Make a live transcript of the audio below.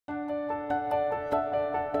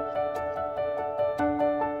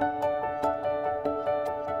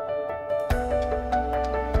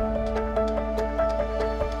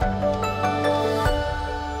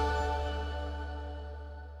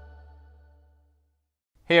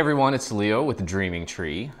Hey everyone, it's Leo with the Dreaming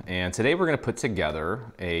Tree, and today we're going to put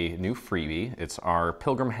together a new freebie. It's our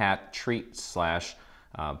Pilgrim hat treat slash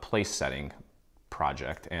place setting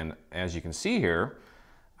project, and as you can see here,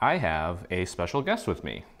 I have a special guest with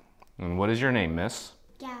me. And what is your name, Miss?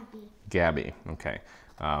 Gabby. Gabby, okay.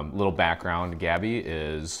 Little background, Gabby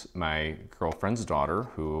is my girlfriend's daughter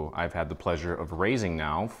who I've had the pleasure of raising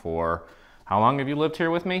now for, how long have you lived here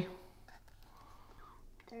with me?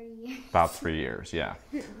 3 years. About 3 years, yeah.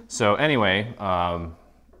 So anyway,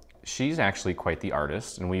 she's actually quite the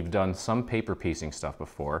artist, and we've done some paper piecing stuff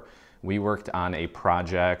before. We worked on a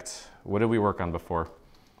project. What did we work on before?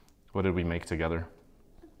 What did we make together?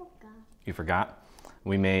 I forgot. You forgot?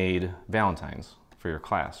 We made Valentines for your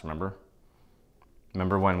class, remember?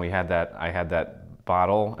 Remember when we had that, I had that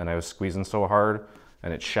bottle and I was squeezing so hard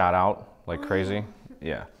and it shot out like crazy?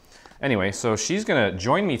 Yeah. Anyway, so she's gonna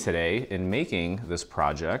join me today in making this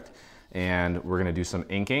project, and we're gonna do some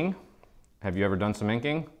inking. Have you ever done some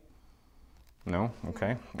inking? No?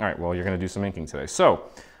 Okay. All right, well, you're gonna do some inking today. So,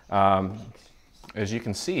 as you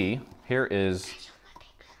can see, here is,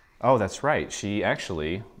 oh, that's right. She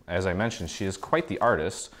actually, as I mentioned, she is quite the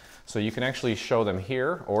artist. So you can actually show them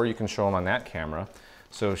here, or you can show them on that camera.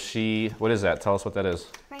 So she, what is that? Tell us what that is.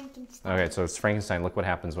 Frankenstein. Okay, so it's Frankenstein. Look what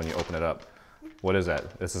happens when you open it up. What is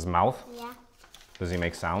that? This is mouth? Yeah. Does he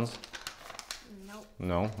make sounds? Nope.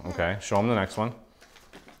 No? Okay. Show him the next one.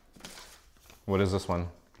 What is this one?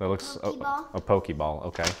 That looks Pokeball. a Pokeball.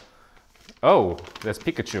 Okay. Oh, that's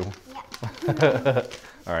Pikachu. Yeah.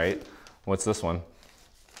 All right. What's this one?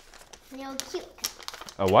 Little cute.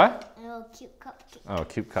 A what? A little cute cupcake. Oh, a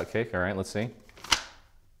cute cupcake. All right, let's see.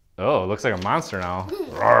 Oh, it looks like a monster now.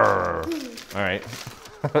 Roar. All right.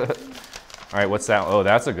 All right, what's that? Oh,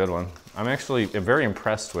 that's a good one. I'm actually very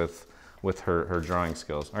impressed with her drawing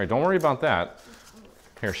skills. All right, don't worry about that.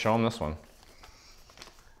 Here, show him this one.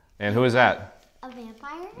 And who is that? A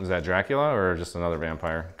vampire? Is that Dracula or just another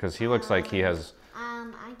vampire? Because he looks like he has...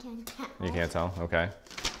 I can't tell. You can't tell? Okay.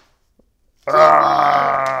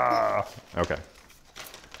 Ah! Okay.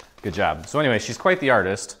 Good job. So anyway, she's quite the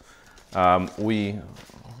artist. Here,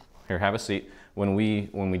 have a seat. When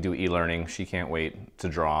we do e-learning, she can't wait to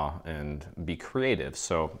draw and be creative.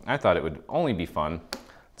 So I thought it would only be fun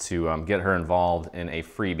to get her involved in a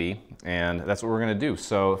freebie, and that's what we're gonna do.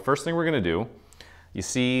 So first thing we're gonna do, you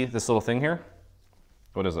see this little thing here?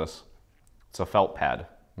 What is this? It's a felt pad.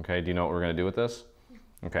 Okay, do you know what we're gonna do with this?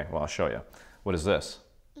 Okay, well, I'll show you. What is this?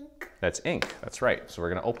 Ink. That's ink, that's right. So we're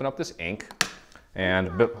gonna open up this ink,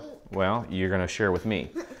 and, well, you're gonna share with me.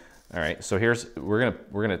 All right, so here's, we're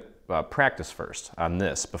gonna practice first on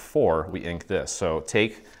this before we ink this. So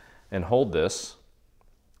take and hold this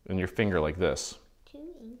in your finger like this. 2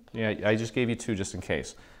 ink. Yeah, I just gave you 2 just in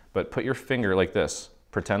case. But put your finger like this.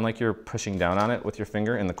 Pretend like you're pushing down on it with your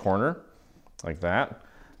finger in the corner, like that,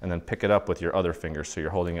 and then pick it up with your other finger so you're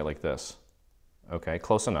holding it like this. Okay,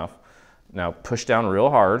 close enough. Now push down real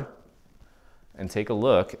hard and take a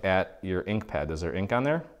look at your ink pad. Is there ink on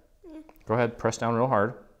there? Yeah. Go ahead, press down real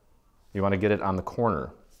hard. You want to get it on the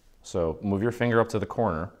corner. So move your finger up to the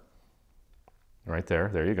corner. Right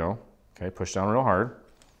there, there you go. Okay, push down real hard.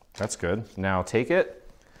 That's good. Now take it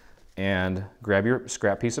and grab your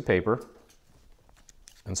scrap piece of paper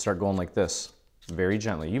and start going like this, very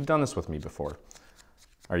gently. You've done this with me before.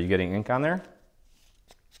 Are you getting ink on there?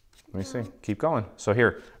 Let me see, keep going. So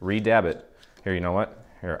here, re-dab it. Here, you know what?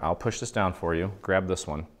 Here, I'll push this down for you. Grab this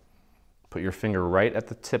one. Put your finger right at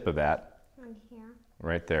the tip of that. Right here.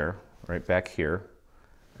 Right there, right back here.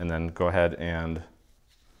 And then go ahead and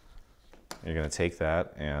you're gonna take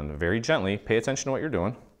that and very gently, pay attention to what you're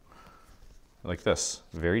doing. Like this,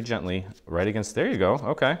 very gently, right against, there you go,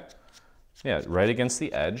 okay. Yeah, right against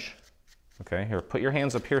the edge. Okay, here, put your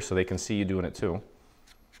hands up here so they can see you doing it too.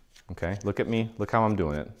 Okay, look at me, look how I'm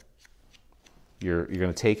doing it. You're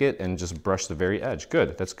gonna take it and just brush the very edge.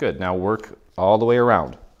 Good, that's good. Now work all the way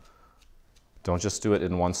around. Don't just do it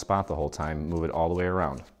in one spot the whole time, move it all the way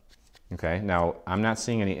around. Okay, now I'm not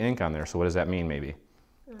seeing any ink on there, so what does that mean maybe?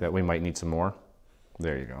 That we might need some more?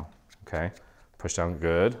 There you go, okay. Push down,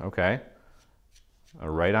 good, okay.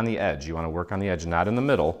 Right on the edge, you wanna work on the edge, not in the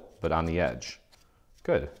middle, but on the edge.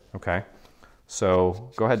 Good, okay.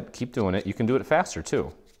 So go ahead, keep doing it. You can do it faster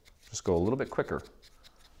too. Just go a little bit quicker.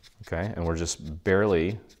 Okay, and we're just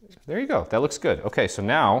barely, there you go, that looks good. Okay, so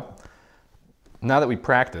now that we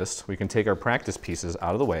practiced, we can take our practice pieces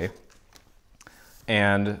out of the way.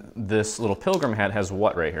 And this little pilgrim hat has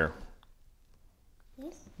what right here?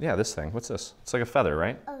 This? Yeah, this thing. What's this? It's like a feather,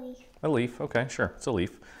 right? A leaf. A leaf. Okay, sure. It's a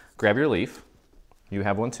leaf. Grab your leaf. You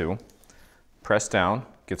have one too. Press down.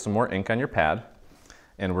 Get some more ink on your pad.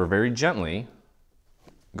 And we're very gently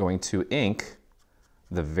going to ink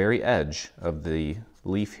the very edge of the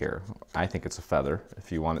leaf here. I think it's a feather.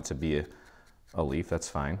 If you want it to be a leaf, that's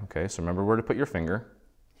fine. Okay, so remember where to put your finger.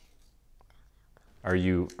 Are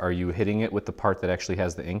you hitting it with the part that actually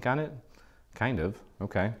has the ink on it? Kind of,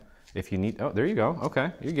 okay. If you need, oh, there you go.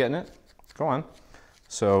 Okay, you're getting it. Go on.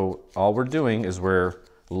 So all we're doing is we're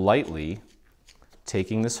lightly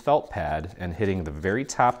taking this felt pad and hitting the very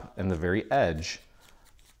top and the very edge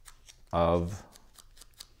of,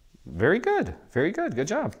 very good, good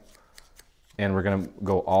job. And we're gonna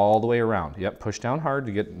go all the way around. Yep, push down hard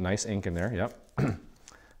to get nice ink in there, yep.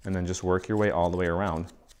 And then just work your way all the way around.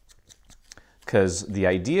 Because the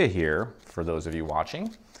idea here, for those of you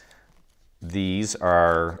watching, these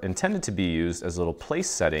are intended to be used as little place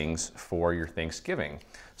settings for your Thanksgiving.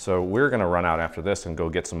 So we're gonna run out after this and go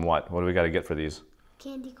get some what? What do we gotta get for these?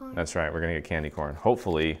 Candy corn. That's right, we're gonna get candy corn.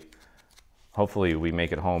 Hopefully we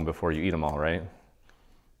make it home before you eat them all, right?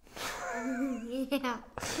 Yeah.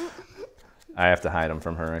 I have to hide them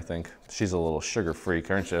from her, I think. She's a little sugar freak,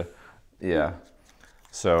 aren't you? Yeah.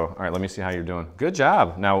 So, all right, let me see how you're doing. Good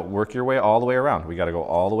job. Now work your way all the way around. We gotta go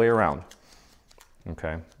all the way around.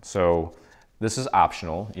 Okay, so this is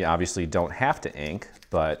optional. You obviously don't have to ink,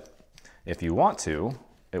 but if you want to,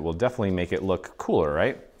 it will definitely make it look cooler,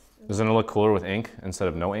 right? Doesn't it look cooler with ink instead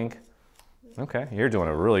of no ink? Okay, you're doing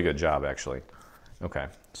a really good job, actually. Okay,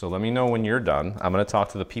 so let me know when you're done. I'm gonna talk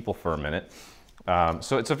to the people for a minute.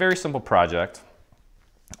 So it's a very simple project.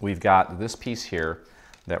 We've got this piece here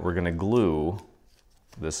that we're gonna glue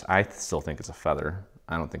this. I still think it's a feather.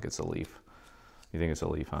 I don't think it's a leaf. You think it's a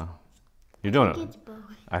leaf, huh? You're doing it.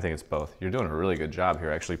 I think it's both. You're doing a really good job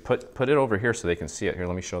here. Actually, put it over here so they can see it. Here,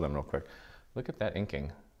 let me show them real quick. Look at that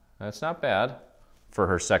inking. That's not bad for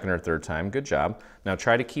her second or third time. Good job. Now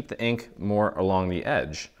try to keep the ink more along the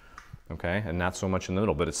edge, okay, and not so much in the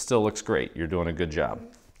middle, but it still looks great. You're doing a good job.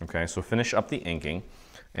 Okay, so finish up the inking,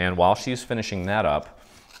 and while she's finishing that up,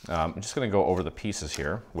 I'm just gonna go over the pieces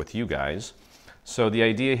here with you guys. So the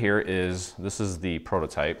idea here is, this is the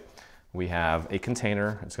prototype. We have a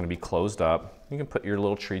container, it's gonna be closed up. You can put your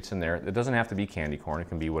little treats in there. It doesn't have to be candy corn, it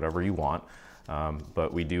can be whatever you want.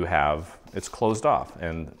 But we do have, it's closed off,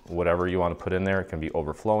 and whatever you wanna put in there, it can be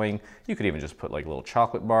overflowing. You could even just put like little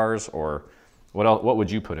chocolate bars, or what else, what would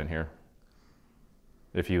you put in here?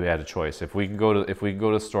 If you had a choice. If we could go to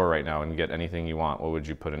the store right now and get anything you want, what would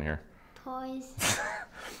you put in here? Toys.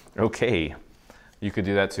 Okay. You could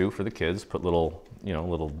do that too for the kids. Put little, you know,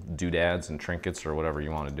 little doodads and trinkets or whatever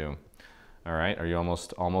you want to do. All right, are you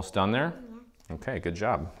almost done there? Yeah. Okay, good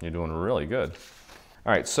job. You're doing really good.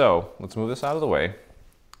 All right, so let's move this out of the way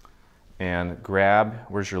and grab,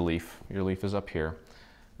 where's your leaf? Your leaf is up here.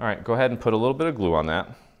 All right, go ahead and put a little bit of glue on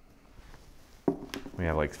that. We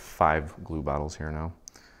have like 5 glue bottles here now.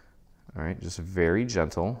 All right, just very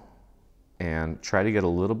gentle, and try to get a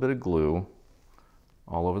little bit of glue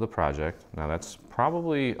all over the project. Now that's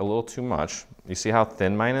probably a little too much. You see how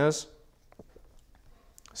thin mine is?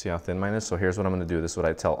 See how thin mine is? So here's what I'm gonna do. This is what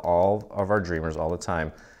I tell all of our dreamers all the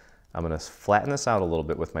time. I'm gonna flatten this out a little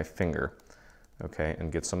bit with my finger, okay,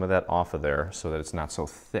 and get some of that off of there so that it's not so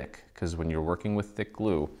thick, because when you're working with thick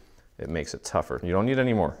glue, it makes it tougher. You don't need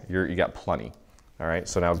any more. You got plenty. All right,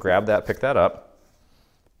 so now grab that, pick that up,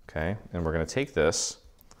 okay, and we're gonna take this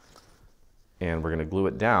and we're gonna glue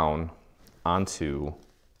it down onto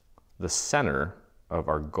the center of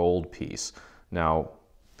our gold piece. Now,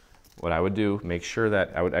 what I would do, make sure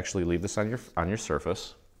that I would actually leave this on your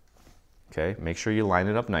surface, okay, make sure you line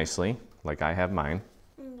it up nicely, like I have mine.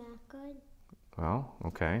 Not good. Well,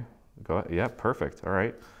 okay, go ahead. Yeah, perfect, all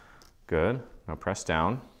right, good. Now press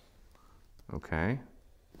down, okay,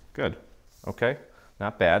 good, okay.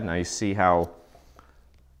 Not bad. Now you see how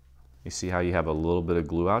you have a little bit of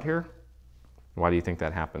glue out here? Why do you think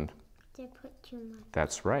that happened? They put too much.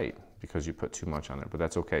 That's right, because you put too much on it, but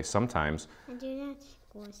that's okay. Sometimes. I do that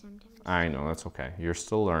school sometimes. I know, that's okay. You're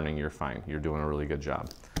still learning, you're fine. You're doing a really good job.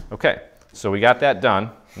 Okay, so we got that done.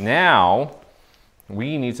 Now,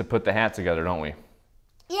 we need to put the hat together, don't we?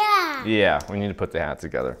 Yeah. Yeah, we need to put the hat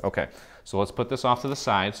together. Okay, so let's put this off to the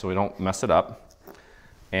side so we don't mess it up.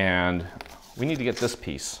 And we need to get this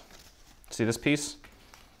piece. See this piece?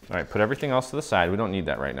 All right, put everything else to the side. We don't need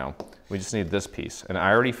that right now. We just need this piece. And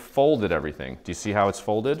I already folded everything. Do you see how it's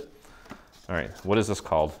folded? All right, what is this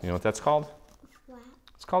called? You know what that's called? What?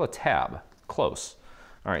 It's called a tab. Close.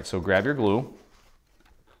 All right, so grab your glue.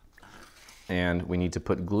 And we need to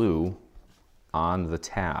put glue on the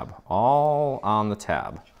tab. All on the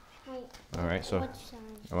tab. Wait. All right, so, Which side?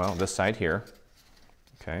 well, this side here.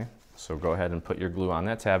 Okay. So go ahead and put your glue on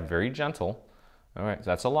that tab, very gentle. All right,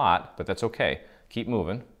 that's a lot, but that's okay. Keep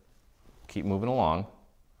moving along.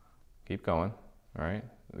 Keep going. All right,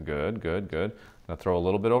 good, good, good. Now throw a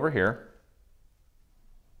little bit over here.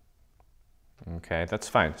 Okay, that's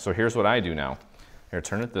fine. So here's what I do now. Here,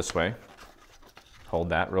 turn it this way. Hold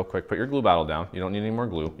that real quick. Put your glue bottle down. You don't need any more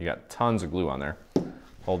glue. You got tons of glue on there.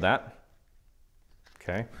 Hold that.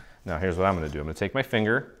 Okay, now here's what I'm gonna do. I'm gonna take my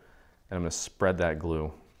finger and I'm gonna spread that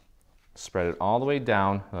glue. Spread it all the way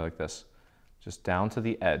down like this. Just down to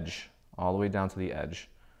the edge. All the way down to the edge.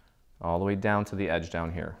 All the way down to the edge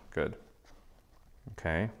down here. Good.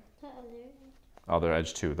 Okay. The other edge. Other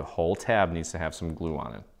edge too. The whole tab needs to have some glue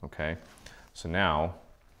on it. Okay. So now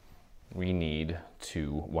we need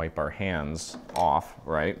to wipe our hands off,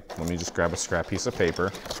 right? Let me just grab a scrap piece of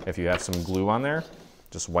paper. If you have some glue on there,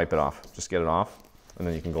 just wipe it off. Just get it off. And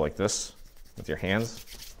then you can go like this with your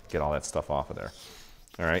hands, get all that stuff off of there.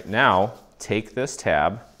 All right, now take this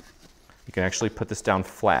tab. You can actually put this down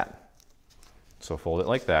flat. So fold it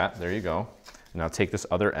like that, there you go. Now take this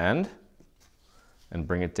other end and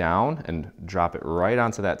bring it down and drop it right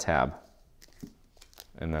onto that tab.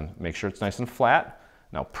 And then make sure it's nice and flat.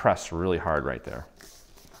 Now press really hard right there.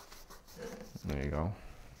 There you go.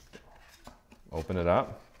 Open it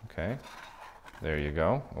up, okay. There you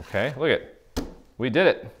go, okay, look at, we did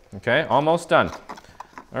it, okay, almost done.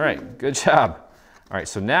 All right, good job. All right,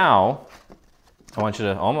 so now I want you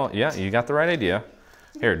to almost, yeah, you got the right idea.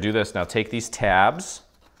 Here, do this. Now take these tabs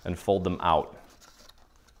and fold them out.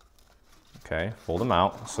 Okay, fold them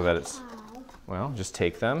out so that it's, well, just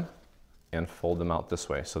take them and fold them out this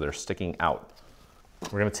way so they're sticking out.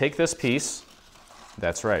 We're gonna take this piece,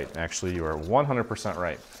 that's right, actually you are 100%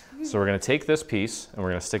 right. So we're gonna take this piece and we're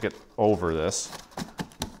gonna stick it over this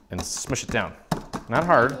and smush it down. Not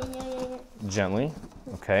hard, gently.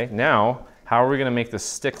 Okay, now how are we gonna make this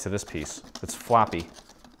stick to this piece? It's floppy.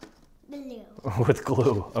 Blue. With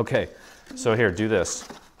glue. Okay, so here, do this.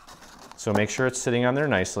 So make sure it's sitting on there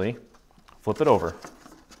nicely. Flip it over.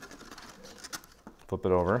 Flip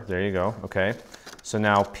it over, there you go, okay. So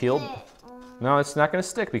now peel, no, it's not gonna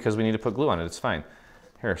stick because we need to put glue on it, it's fine.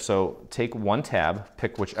 Here, so take one tab,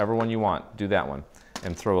 pick whichever one you want, do that one,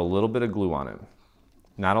 and throw a little bit of glue on it.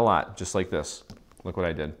 Not a lot, just like this. Look what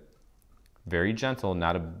I did. Very gentle,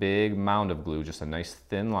 not a big mound of glue, just a nice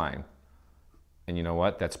thin line. And you know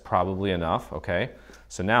what, that's probably enough, okay?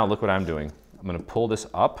 So now look what I'm doing. I'm gonna pull this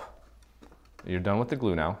up. You're done with the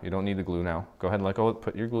glue now. You don't need the glue now. Go ahead and let go,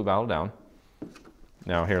 put your glue bottle down.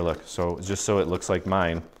 Now here, look, so just so it looks like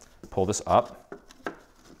mine, pull this up,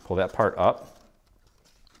 pull that part up.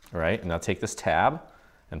 All right, and now take this tab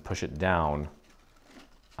and push it down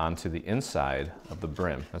onto the inside of the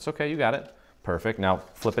brim. That's okay, you got it. Perfect, now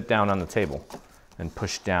flip it down on the table and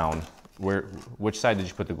push down. Which side did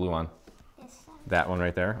you put the glue on? This side. That one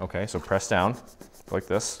right there, okay, so press down like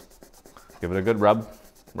this. Give it a good rub.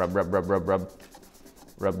 Rub, rub, rub, rub, rub.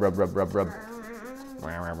 Rub, rub, rub, rub, rub.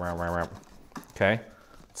 Okay,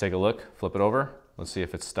 let's take a look, flip it over. Let's see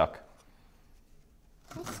if it's stuck.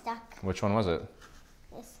 It's stuck. Which one was it?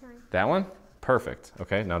 This one. That one? Perfect.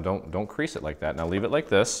 Okay, now don't crease it like that. Now leave it like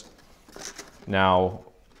this. Now,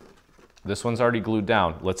 this one's already glued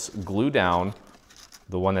down. Let's glue down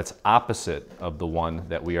the one that's opposite of the one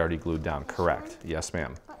that we already glued down. Correct. Yes,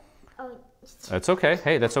 ma'am. Oh, That's okay.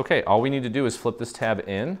 Hey, that's okay. All we need to do is flip this tab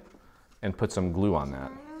in and put some glue on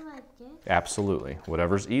that. I don't like this. Absolutely.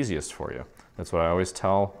 Whatever's easiest for you. That's what I always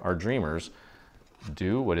tell our dreamers.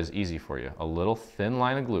 Do what is easy for you. A little thin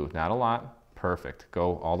line of glue, not a lot. Perfect.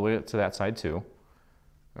 Go all the way to that side too.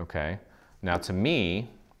 Okay. Now to me,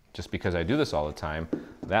 just because I do this all the time,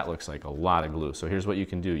 that looks like a lot of glue. So here's what you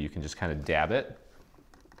can do. You can just kind of dab it.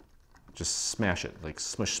 Just smash it, like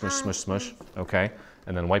smush, smush, smush, smush. Okay.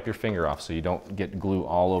 And then wipe your finger off so you don't get glue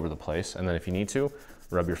all over the place. And then if you need to,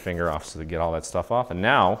 rub your finger off so to get all that stuff off. And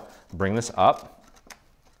now bring this up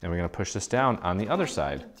and we're going to push this down on the other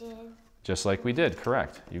side. Just like we did,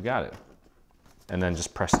 correct. You got it. And then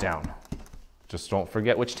just press down. Just don't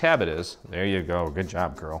forget which tab it is. There you go. Good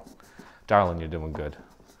job, girl. Darling, you're doing good.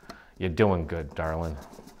 You're doing good, darling.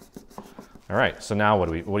 All right, so now what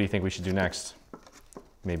do you think we should do next?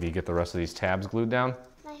 Maybe get the rest of these tabs glued down?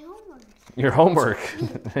 My homework. Your homework.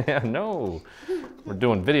 Yeah, no. We're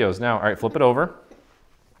doing videos now. All right, flip it over.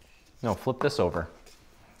 No, flip this over.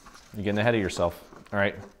 You're getting ahead of yourself. All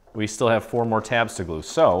right, we still have 4 more tabs to glue.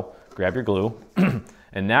 So grab your glue.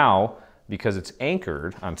 And now, because it's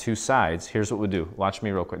anchored on 2 sides, here's what we'll do. Watch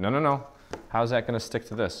me real quick. No, no, no. How's that gonna stick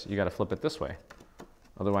to this? You gotta flip it this way.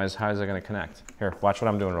 Otherwise, how is that gonna connect? Here, watch what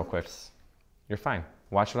I'm doing real quick. You're fine.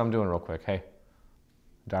 Watch what I'm doing real quick. Hey,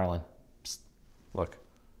 darling, psst. Look.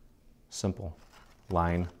 Simple.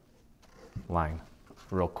 Line, line.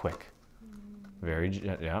 Real quick.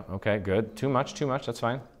 Yeah, okay, good. Too much, that's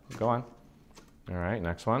fine. Go on. All right,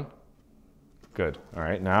 next one. Good. All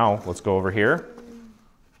right, now let's go over here.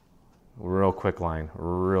 Real quick line,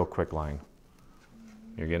 real quick line.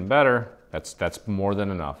 You're getting better. That's more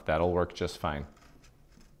than enough. That'll work just fine.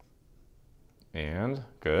 And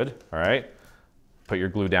good. All right. Put your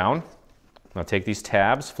glue down. Now take these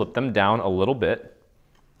tabs, flip them down a little bit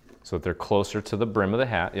so that they're closer to the brim of the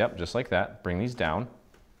hat. Yep, just like that. Bring these down.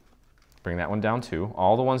 Bring that one down too.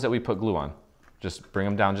 All the ones that we put glue on. Just bring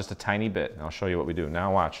them down just a tiny bit. And I'll show you what we do.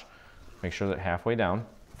 Now watch. Make sure that halfway down.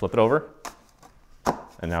 Flip it over.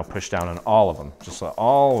 And now push down on all of them. Just let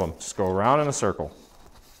all of them just go around in a circle.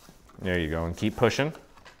 There you go. And keep pushing.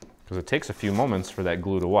 Because it takes a few moments for that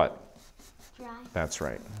glue to what? Dry. That's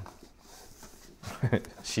right.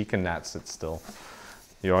 She cannot sit still.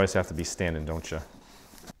 You always have to be standing, don't you?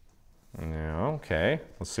 Yeah, okay.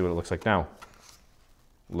 Let's see what it looks like now.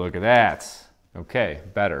 Look at that. Okay,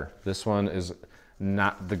 better. This one is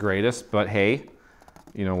not the greatest, but hey,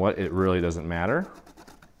 you know what? It really doesn't matter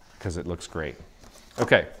because it looks great.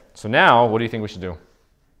 Okay, so now what do you think we should do?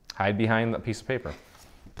 Hide behind the piece of paper.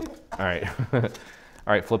 All right. All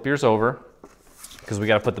right, flip yours over because we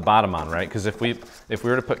got to put the bottom on, right? Because if we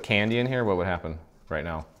were to put candy in here, what would happen right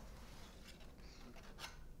now?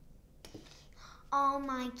 All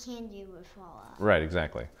my candy would fall out. Right,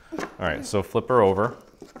 exactly. All right, so flip her over.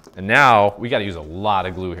 And now we got to use a lot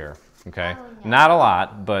of glue here, okay? Oh, no. Not a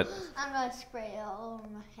lot, but I'm going to spray it all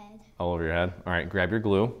over my head. all over your head. All right, grab your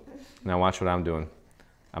glue. Now watch what I'm doing.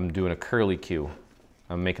 I'm doing a curly Q.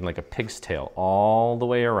 I'm making like a pig's tail all the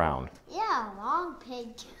way around. Yeah, long pig.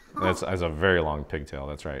 That's a very long pigtail,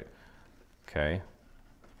 that's right. Okay.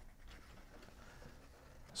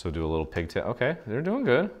 So do a little pigtail. Okay, they're doing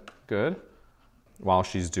good, good. While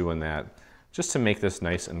she's doing that, just to make this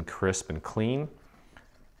nice and crisp and clean, you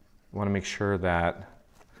want to make sure that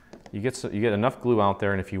you get enough glue out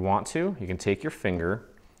there, and if you want to, you can take your finger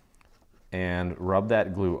and rub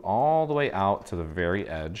that glue all the way out to the very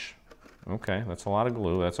edge. Okay, that's a lot of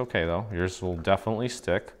glue. That's okay though. Yours will definitely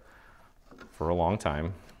stick for a long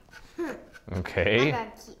time. Okay. I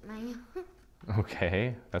gotta keep mine.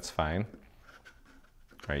 Okay, that's fine.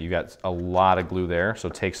 All right, you got a lot of glue there, so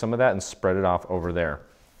take some of that and spread it off over there.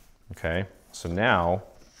 Okay, so now,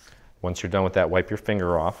 once you're done with that, wipe your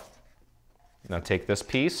finger off. Now take this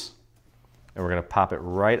piece, and we're gonna pop it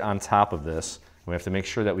right on top of this. We have to make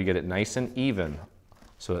sure that we get it nice and even,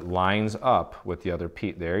 so it lines up with the other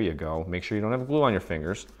piece. There you go. Make sure you don't have glue on your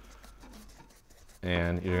fingers.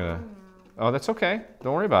 And you're gonna, oh, that's okay.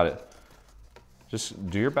 Don't worry about it. Just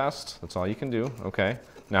do your best. That's all you can do. Okay.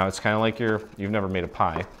 Now it's kind of like you've never made a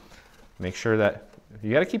pie. Make sure that,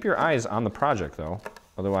 you gotta keep your eyes on the project though.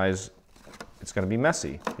 Otherwise, it's gonna be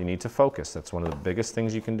messy. You need to focus. That's one of the biggest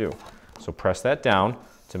things you can do. So press that down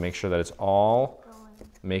to make sure that it's all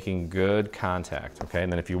making good contact. Okay,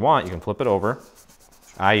 and then if you want, you can flip it over.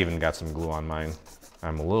 I even got some glue on mine.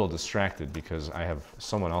 I'm a little distracted because I have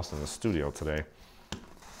someone else in the studio today. Do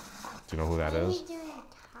you know who that is?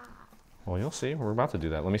 Well, you'll see. We're about to do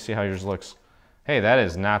that. Let me see how yours looks. Hey, that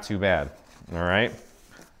is not too bad. All right.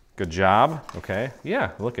 Good job. Okay.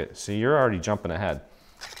 Yeah, look it. See, you're already jumping ahead.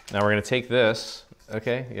 Now we're going to take this.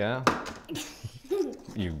 Okay, yeah.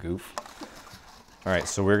 You goof. All right,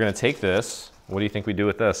 so we're going to take this. What do you think we do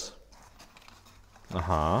with this?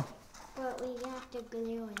 Uh-huh. But we have to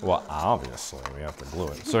glue it. Well, obviously, we have to glue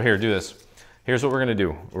it. So here, do this. Here's what we're going to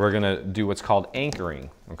do. We're going to do what's called anchoring,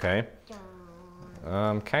 okay?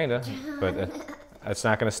 Kind of, but it's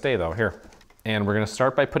not going to stay, though. Here. And we're going to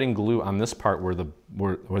start by putting glue on this part where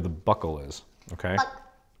the buckle is, okay?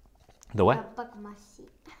 The what? Buckle my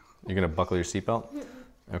seatbelt. You're going to buckle your seatbelt?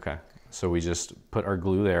 Okay. So we just put our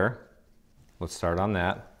glue there. Let's start on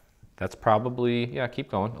that. That's probably, yeah,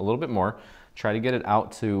 keep going. A little bit more. Try to get it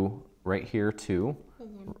out to right here, too.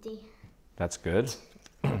 It's empty. That's good.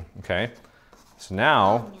 Okay. So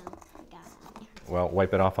now, well,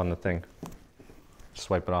 wipe it off on the thing. Just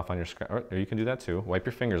wipe it off on your scrap. Or you can do that too. Wipe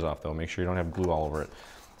your fingers off though. Make sure you don't have glue all over it.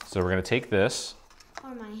 So we're gonna take this.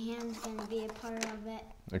 Or my hand's gonna be a part of it.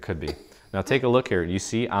 It could be. Now take a look here. You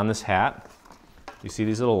see on this hat, you see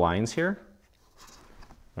these little lines here?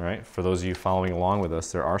 All right, for those of you following along with us,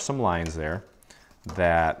 there are some lines there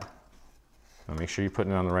that, now make sure you're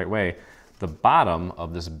putting it on the right way. The bottom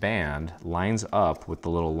of this band lines up with the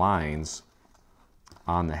little lines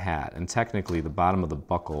on the hat. And technically the bottom of the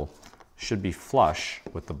buckle should be flush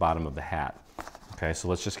with the bottom of the hat. Okay, so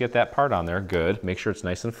let's just get that part on there. Good. Make sure it's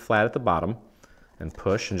nice and flat at the bottom and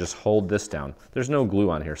push and just hold this down. There's no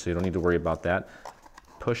glue on here, so you don't need to worry about that.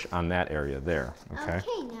 Push on that area there, okay?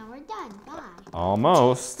 Okay, now we're done. Bye.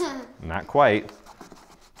 Almost. Not quite.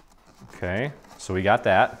 Okay, so we got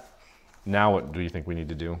that. Now what do you think we need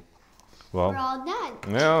to do? Well, We're all done.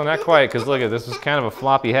 no, not quite, because look at this is kind of a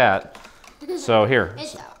floppy hat. So here.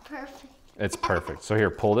 It's perfect. It's perfect. So here,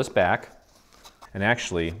 pull this back. And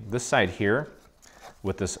actually, this side here,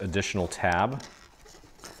 with this additional tab,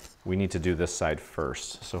 we need to do this side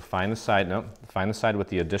first. So find the side with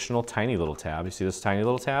the additional tiny little tab. You see this tiny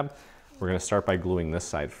little tab? We're gonna start by gluing this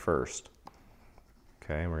side first.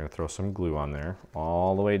 Okay, we're gonna throw some glue on there,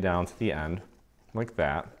 all the way down to the end, like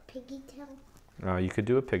that. Piggy tail. You could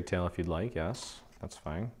do a pigtail if you'd like, yes, that's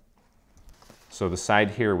fine. So the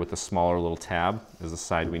side here with the smaller little tab is the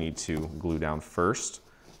side we need to glue down first.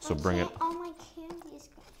 So bring it. All my candy is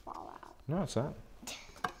gonna fall out. No, it's not.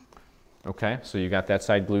 Okay, so you got that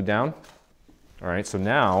side glued down. All right, so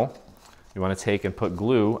now you want to take and put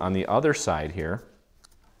glue on the other side here,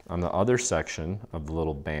 on the other section of the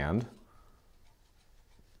little band.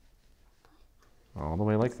 All the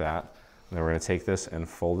way like that. And then we're going to take this and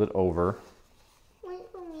fold it over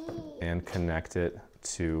and connect it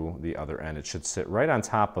to the other end. It should sit right on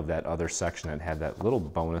top of that other section that had that little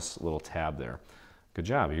bonus little tab there. Good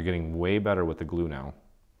job. You're getting way better with the glue now.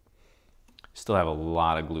 Still have a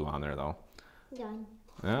lot of glue on there though. Done.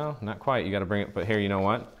 No, not quite. You got to bring it, but here, you know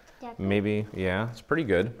what? That Maybe, yeah, it's pretty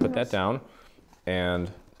good. Put that down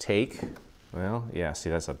and take, well, yeah, see,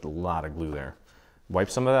 that's a lot of glue there. Wipe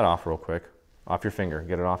some of that off real quick. Off your finger.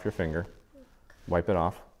 Get it off your finger. Wipe it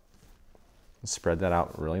off. Spread that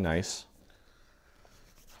out really nice.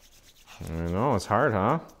 I know, it's hard,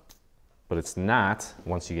 huh? But it's not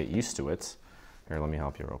once you get used to it. Here, let me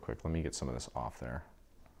help you real quick. Let me get some of this off there.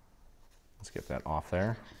 Let's get that off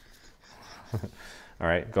there. All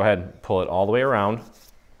right, go ahead and pull it all the way around.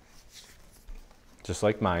 Just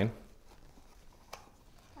like mine.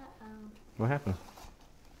 Uh-oh. What happened?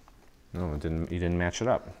 No, you didn't match it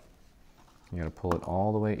up. You gotta pull it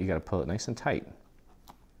all the way, you gotta pull it nice and tight.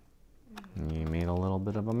 You made a little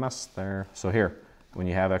bit of a mess there. So here, when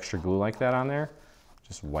you have extra glue like that on there,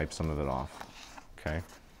 just wipe some of it off, okay?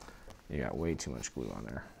 You got way too much glue on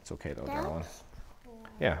there. It's okay though, darling.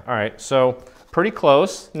 Yeah, all right, so pretty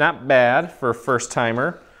close, not bad for a first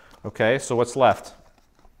timer. Okay, so what's left?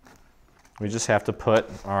 We just have to put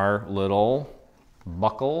our little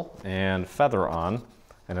buckle and feather on,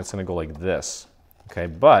 and it's gonna go like this. Okay,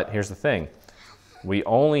 but here's the thing. We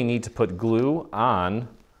only need to put glue on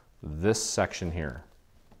this section here.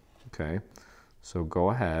 Okay, so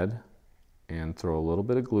go ahead and throw a little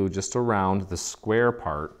bit of glue just around the square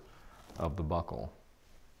part of the buckle.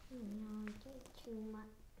 No, too much.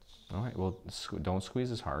 All right, well, don't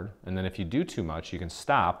squeeze as hard. And then if you do too much, you can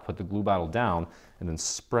stop, put the glue bottle down, and then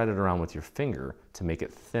spread it around with your finger to make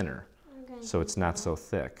it thinner so it's not so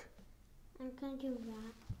thick. I'm gonna do that.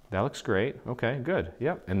 That looks great. Okay, good.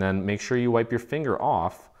 Yep. And then make sure you wipe your finger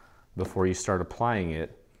off before you start applying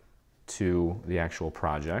it to the actual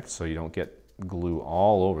project so you don't get glue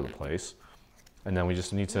all over the place. And then we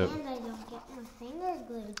just need to... And I don't get my finger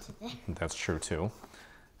glued to this. That's true too.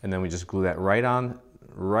 And then we just glue that right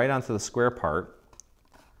onto the square part.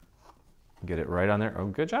 Get it right on there. Oh,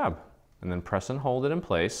 good job. And then press and hold it in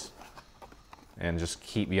place. And just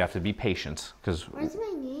keep, you have to be patient because... Where's my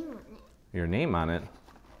name on it? Your name on it?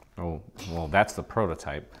 Oh, well, that's the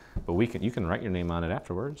prototype. But you can write your name on it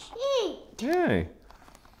afterwards. Yay! Yay!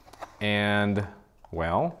 And,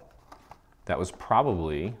 well, that was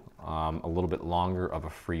probably a little bit longer of a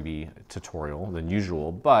freebie tutorial than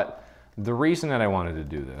usual, but the reason that I wanted to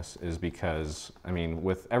do this is because, I mean,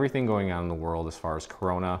 with everything going on in the world as far as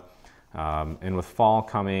Corona, and with fall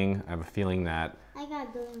coming, I have a feeling that... I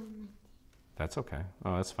got glue on my... That's okay.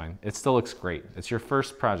 Oh, that's fine. It still looks great. It's your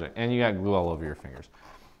first project, and you got glue all over your fingers.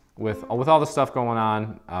 With all the stuff going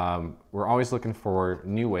on, we're always looking for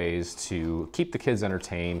new ways to keep the kids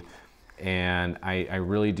entertained, and I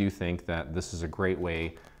really do think that this is a great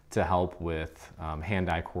way to help with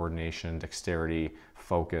hand-eye coordination, dexterity,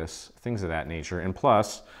 focus, things of that nature. And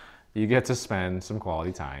plus, you get to spend some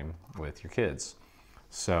quality time with your kids.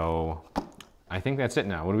 So I think that's it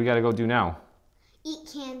now. What do we got to go do now?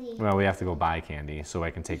 Eat candy. Well, we have to go buy candy so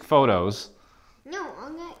I can take photos. No,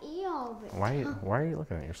 I'm gonna eat all of it. Why are you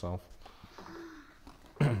looking at yourself?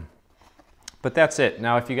 But that's it.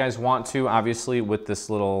 Now, if you guys want to, obviously with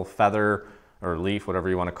this little feather or leaf, whatever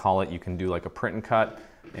you want to call it, you can do like a print and cut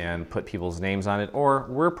and put people's names on it, or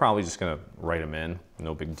we're probably just gonna write them in,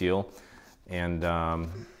 no big deal. And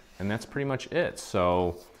that's pretty much it.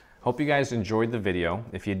 So Hope you guys enjoyed the video.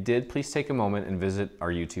 If you did, please take a moment and visit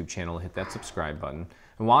our YouTube channel, hit that subscribe button.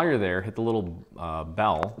 And while you're there, hit the little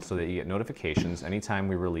bell so that you get notifications anytime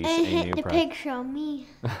we release a new hit the picture of me.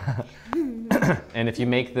 And if you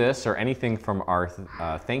make this or anything from our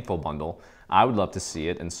Thankful Bundle, I would love to see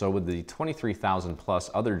it, and so would the 23,000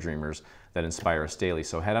 plus other dreamers that inspire us daily.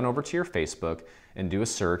 So head on over to your Facebook and do a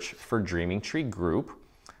search for Dreaming Tree Group,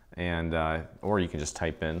 and or you can just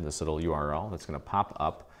type in this little URL that's going to pop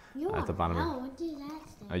up at the bottom. What does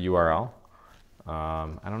that say? A URL?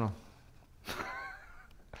 I don't know.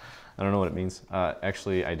 I don't know what it means.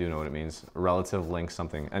 Actually, I do know what it means. Relative link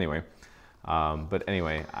something. Anyway, but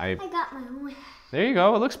anyway, I got my own. There you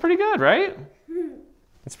go. It looks pretty good, right?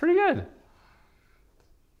 It's pretty good.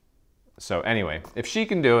 So anyway, if she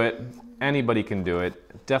can do it, anybody can do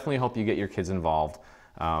it. Definitely hope you get your kids involved.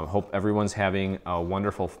 Hope everyone's having a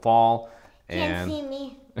wonderful fall. Can't see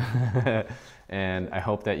me. And I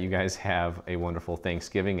hope that you guys have a wonderful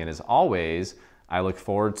Thanksgiving. And as always, I look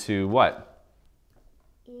forward to what?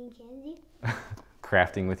 Eating candy.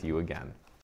 Crafting with you again.